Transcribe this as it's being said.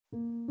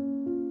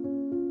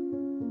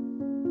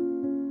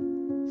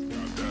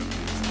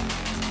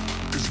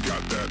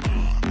got that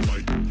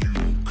like you,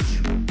 'cause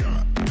you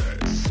got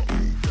that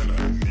something that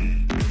I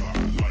need in my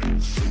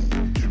life. So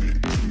give it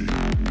to me,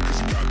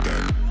 'cause you got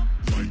that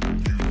like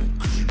you,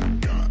 'cause you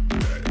got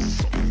that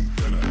something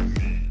that I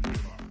need in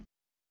my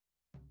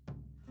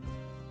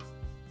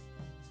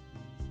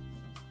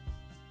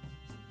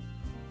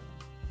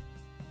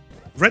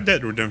Red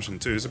Dead Redemption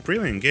 2 is a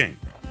brilliant game,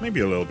 maybe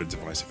a little bit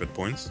divisive at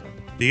points.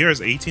 The year is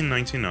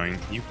 1899,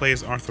 you play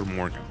as Arthur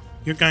Morgan.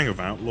 Your gang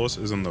of outlaws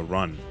is on the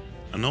run,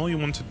 and all you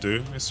want to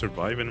do is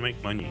survive and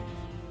make money.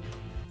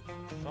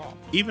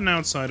 Even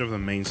outside of the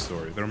main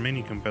story, there are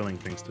many compelling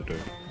things to do.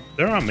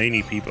 There are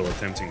many people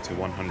attempting to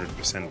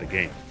 100% the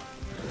game.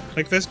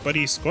 Like this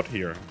buddy Scott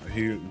here,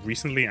 who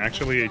recently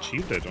actually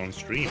achieved it on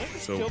stream,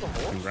 so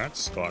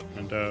congrats Scott,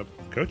 and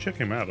go check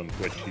him out on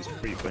Twitch, he's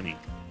pretty funny.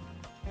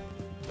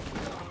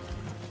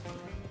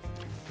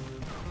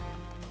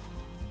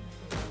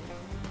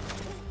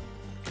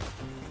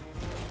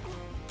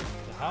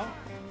 How?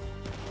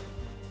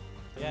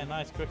 Yeah,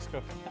 nice quick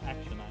scope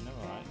action, I know,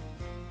 right?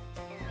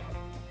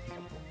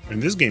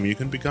 In this game you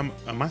can become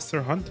a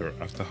master hunter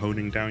after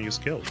honing down your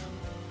skills.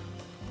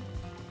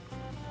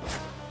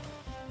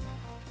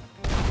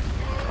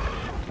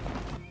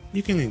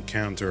 You can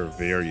encounter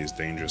various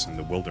dangers in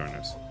the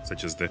wilderness,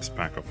 such as this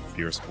pack of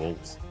fierce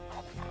wolves.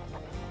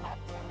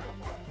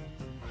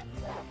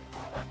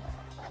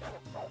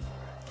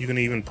 You can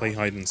even play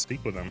hide and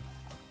seek with them.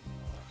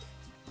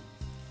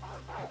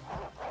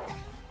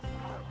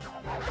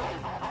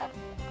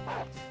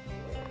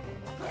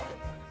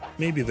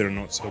 Maybe they're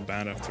not so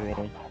bad after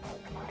all.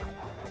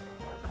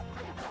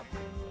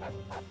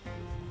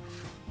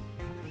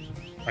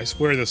 I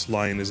swear this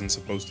lion isn't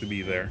supposed to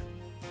be there.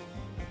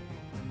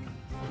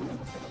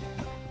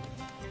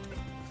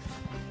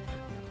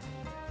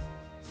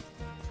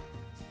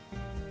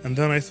 And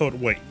then I thought,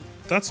 wait,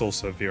 that's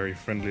also a very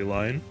friendly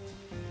lion.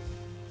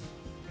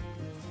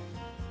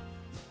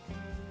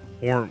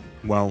 Or,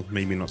 well,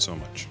 maybe not so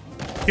much.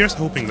 Here's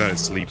hoping that it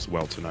sleeps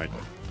well tonight.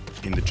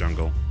 In the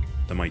jungle.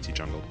 The mighty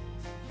jungle.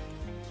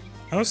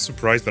 I was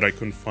surprised that I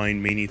couldn't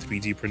find many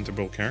 3D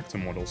printable character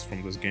models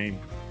from this game.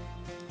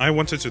 I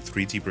wanted to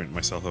 3D print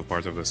myself a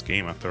part of this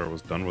game after I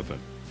was done with it.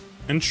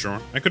 And sure,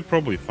 I could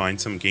probably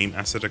find some game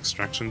asset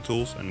extraction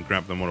tools and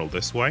grab the model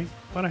this way,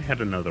 but I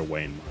had another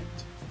way in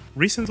mind.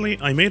 Recently,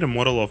 I made a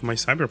model of my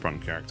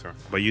cyberpunk character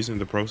by using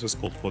the process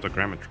called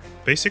Photogrammetry.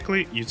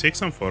 Basically, you take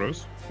some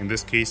photos, in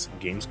this case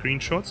game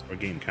screenshots or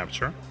game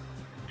capture,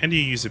 and you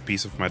use a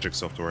piece of magic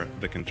software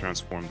that can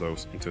transform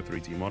those into a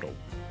 3D model.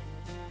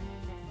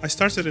 I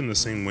started in the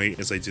same way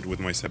as I did with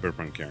my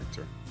cyberpunk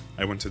character.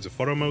 I went into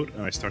photo mode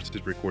and I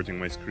started recording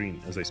my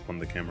screen as I spun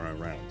the camera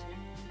around.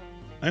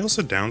 I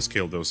also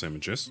downscaled those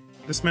images.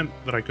 This meant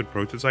that I could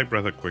prototype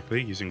rather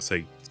quickly using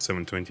say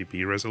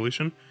 720p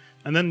resolution,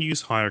 and then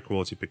use higher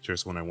quality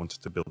pictures when I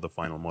wanted to build the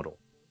final model.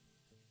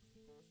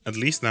 At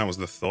least that was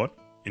the thought.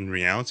 In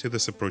reality,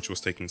 this approach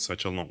was taking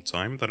such a long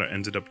time that I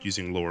ended up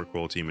using lower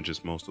quality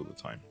images most of the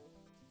time.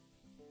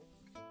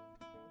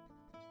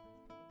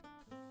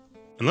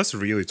 And let's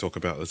really talk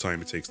about the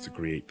time it takes to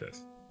create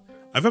this.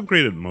 I've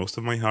upgraded most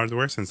of my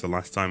hardware since the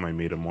last time I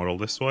made a model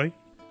this way,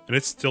 and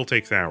it still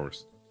takes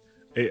hours.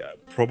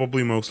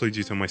 Probably mostly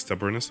due to my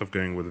stubbornness of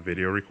going with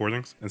video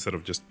recordings instead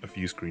of just a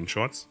few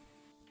screenshots.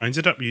 I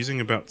ended up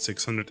using about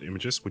 600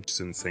 images, which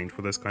is insane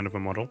for this kind of a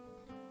model.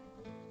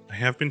 I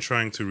have been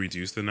trying to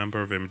reduce the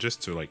number of images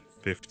to like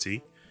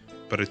 50,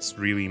 but it's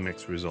really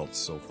mixed results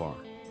so far.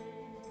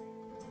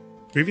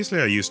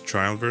 Previously I used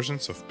trial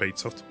versions of paid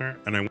software,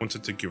 and I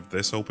wanted to give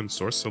this open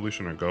source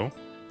solution a go.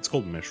 It's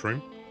called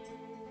Meshroom.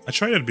 I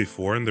tried it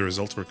before and the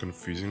results were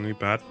confusingly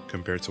bad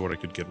compared to what I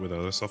could get with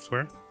other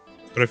software,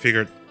 but I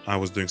figured I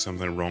was doing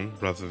something wrong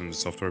rather than the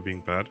software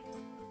being bad.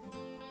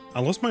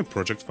 I lost my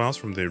project files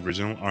from the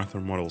original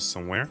Arthur models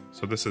somewhere,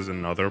 so this is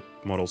another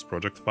models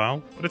project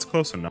file, but it's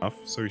close enough,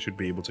 so you should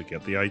be able to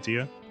get the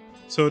idea.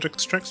 So it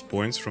extracts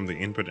points from the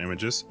input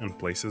images and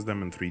places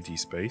them in 3D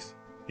space,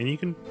 and you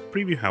can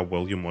preview how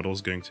well your model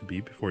is going to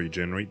be before you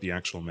generate the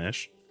actual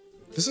mesh.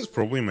 This is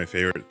probably my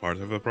favorite part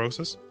of the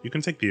process. You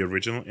can take the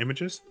original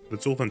images, the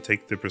tool then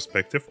takes the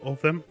perspective of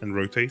them and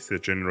rotates the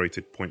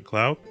generated point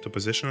cloud to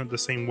position it the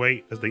same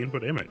way as the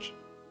input image.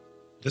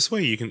 This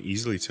way you can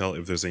easily tell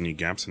if there's any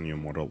gaps in your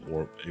model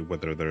or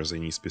whether there's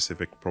any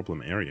specific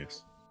problem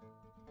areas.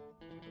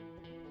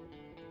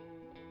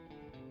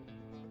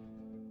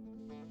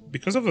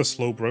 Because of the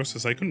slow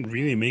process, I couldn't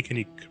really make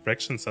any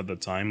corrections at the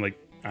time, like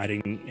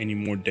adding any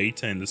more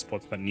data in the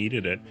spots that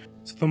needed it,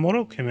 so the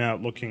model came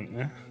out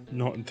looking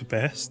not the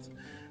best.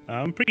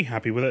 I'm pretty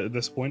happy with it at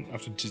this point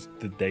after just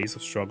the days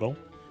of struggle.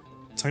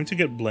 Time to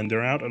get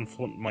Blender out and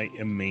flaunt my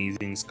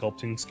amazing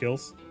sculpting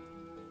skills.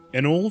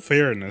 In all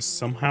fairness,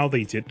 somehow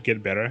they did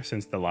get better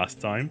since the last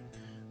time.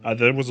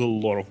 There was a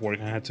lot of work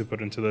I had to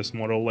put into this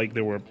model. Like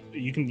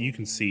you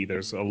can see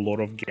there's a lot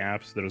of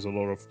gaps, there's a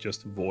lot of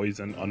just voids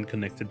and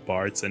unconnected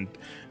parts and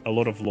a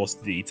lot of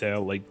lost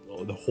detail. Like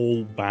the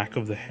whole back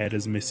of the head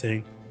is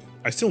missing.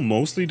 I still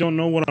mostly don't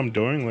know what I'm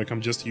doing, like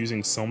I'm just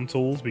using some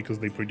tools because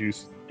they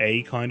produce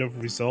a kind of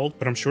result,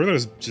 but I'm sure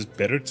there's just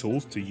better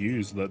tools to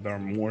use that are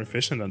more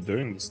efficient at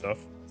doing this stuff.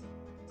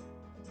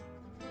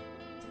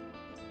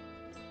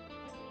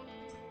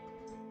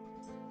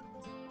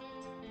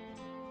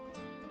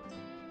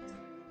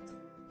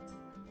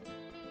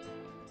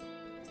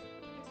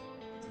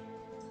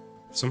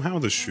 Somehow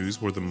the shoes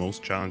were the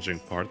most challenging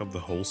part of the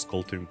whole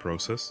sculpting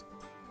process.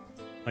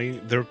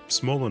 They're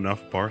small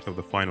enough part of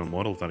the final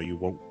model that you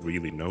won't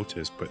really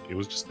notice, but it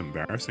was just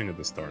embarrassing at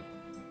the start.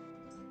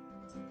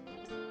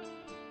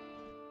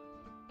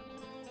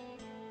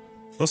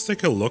 Let's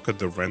take a look at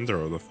the render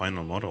of the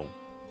final model.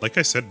 Like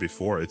I said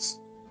before, it's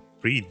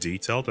pretty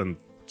detailed and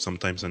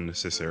sometimes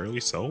unnecessarily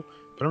so,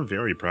 but I'm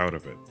very proud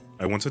of it.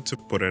 I wanted to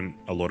put in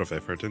a lot of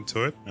effort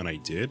into it, and I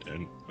did,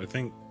 and I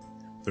think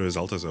the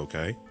result is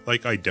okay.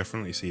 Like, I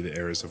definitely see the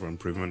areas of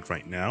improvement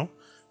right now,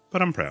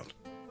 but I'm proud.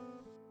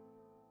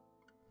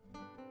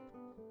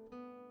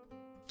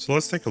 So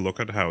let's take a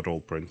look at how it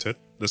all printed.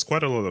 There's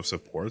quite a lot of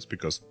supports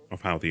because of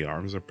how the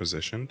arms are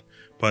positioned,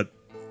 but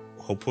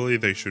hopefully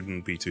they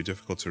shouldn't be too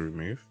difficult to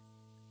remove.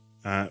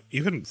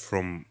 Even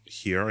from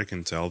here I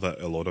can tell that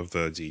a lot of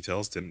the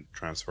details didn't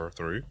transfer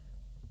through,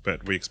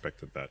 but we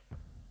expected that.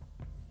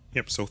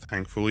 Yep, so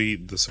thankfully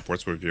the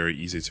supports were very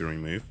easy to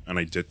remove, and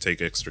I did take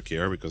extra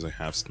care because I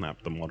have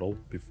snapped the model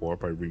before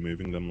by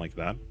removing them like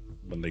that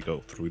when they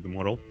go through the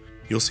model.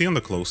 You'll see on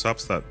the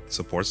close-ups that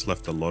supports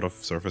left a lot of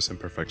surface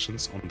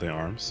imperfections on the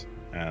arms,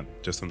 and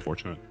just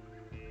unfortunate.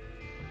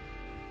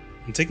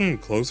 And taking a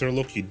closer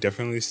look, you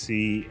definitely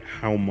see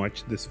how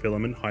much this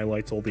filament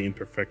highlights all the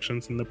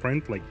imperfections in the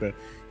print, like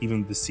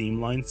even the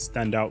seam lines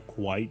stand out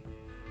quite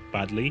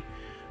badly.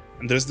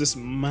 And there's this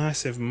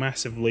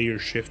massive layer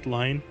shift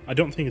line. I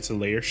don't think it's a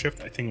layer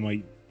shift, I think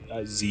my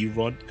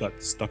Z-rod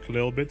got stuck a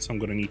little bit, so I'm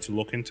going to need to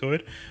look into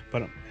it,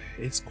 but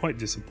it's quite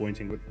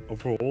disappointing, but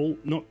overall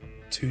not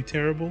too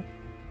terrible.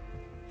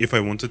 If I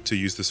wanted to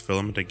use this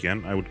filament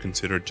again, I would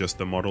consider just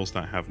the models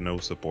that have no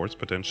supports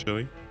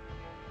potentially.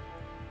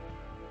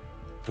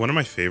 One of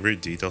my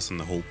favorite details in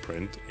the whole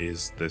print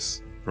is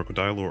this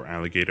crocodile or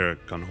alligator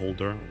gun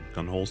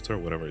holster,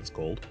 whatever it's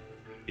called.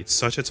 It's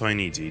such a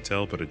tiny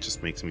detail, but it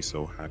just makes me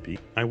so happy.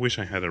 I wish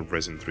I had a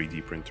resin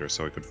 3D printer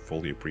so I could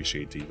fully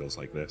appreciate details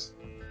like this.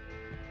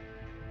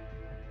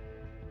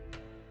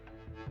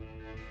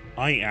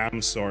 I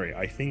am sorry,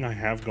 I think I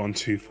have gone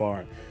too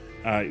far.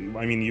 I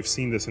mean, you've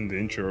seen this in the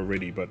intro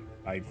already, but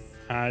I've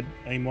had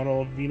a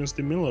model of Venus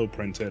de Milo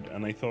printed,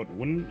 and I thought,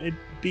 wouldn't it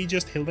be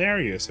just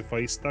hilarious if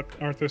I stuck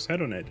Arthur's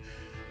head on it?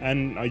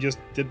 And I just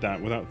did that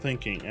without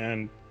thinking,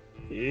 and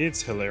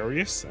it's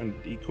hilarious, and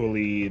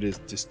equally it is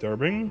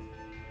disturbing.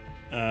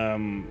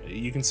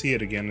 You can see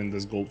it again in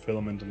this gold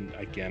filament, and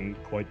again,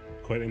 quite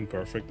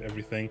imperfect,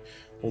 everything.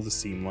 All the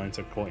seam lines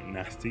are quite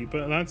nasty,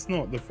 but that's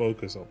not the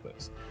focus of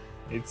this.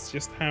 It's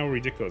just how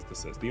ridiculous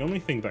this is. The only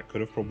thing that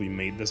could have probably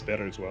made this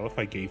better as well if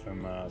I gave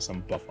him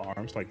some buff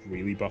arms, like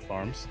really buff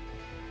arms.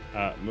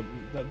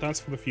 That's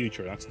for the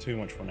future, that's too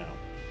much for now.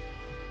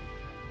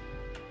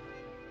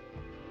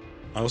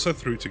 I also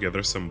threw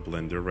together some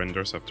Blender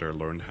renders after I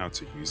learned how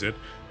to use it.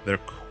 They're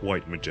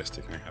quite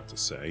majestic, I have to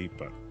say,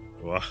 but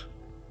ugh,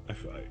 I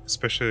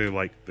especially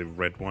like the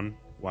red one.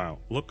 Wow,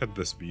 look at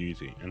this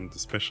beauty, and the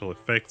special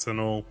effects and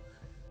all.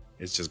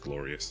 It's just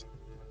glorious.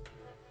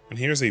 And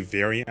here's a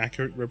very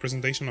accurate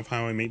representation of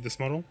how I made this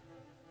model.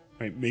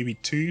 Right, maybe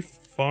too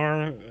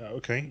far.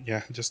 Okay,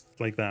 yeah, just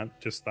like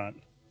that, just that.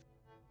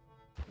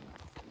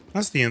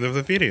 That's the end of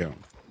the video.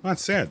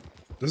 That's it.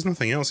 There's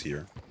nothing else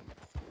here.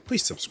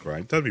 Please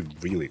subscribe, that'd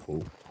be really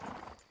cool.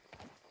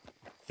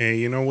 Hey,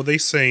 you know what they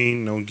say,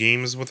 no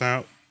games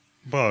without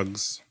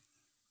bugs.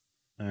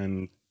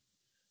 And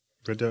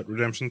Red Dead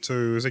Redemption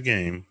 2 is a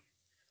game,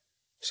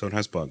 so it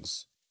has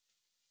bugs.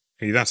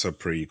 Hey, that's a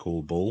pretty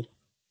cool bull.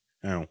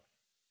 Ow.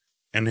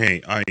 And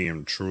hey, I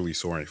am truly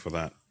sorry for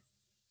that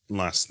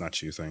last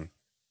statue thing.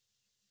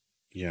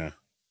 Yeah.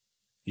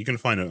 You can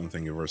find it on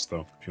Thingiverse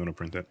though, if you want to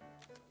print it.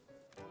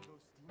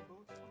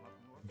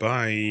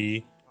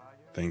 Bye!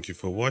 Thank you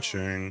for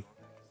watching.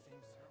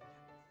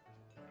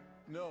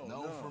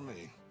 No, for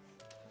me.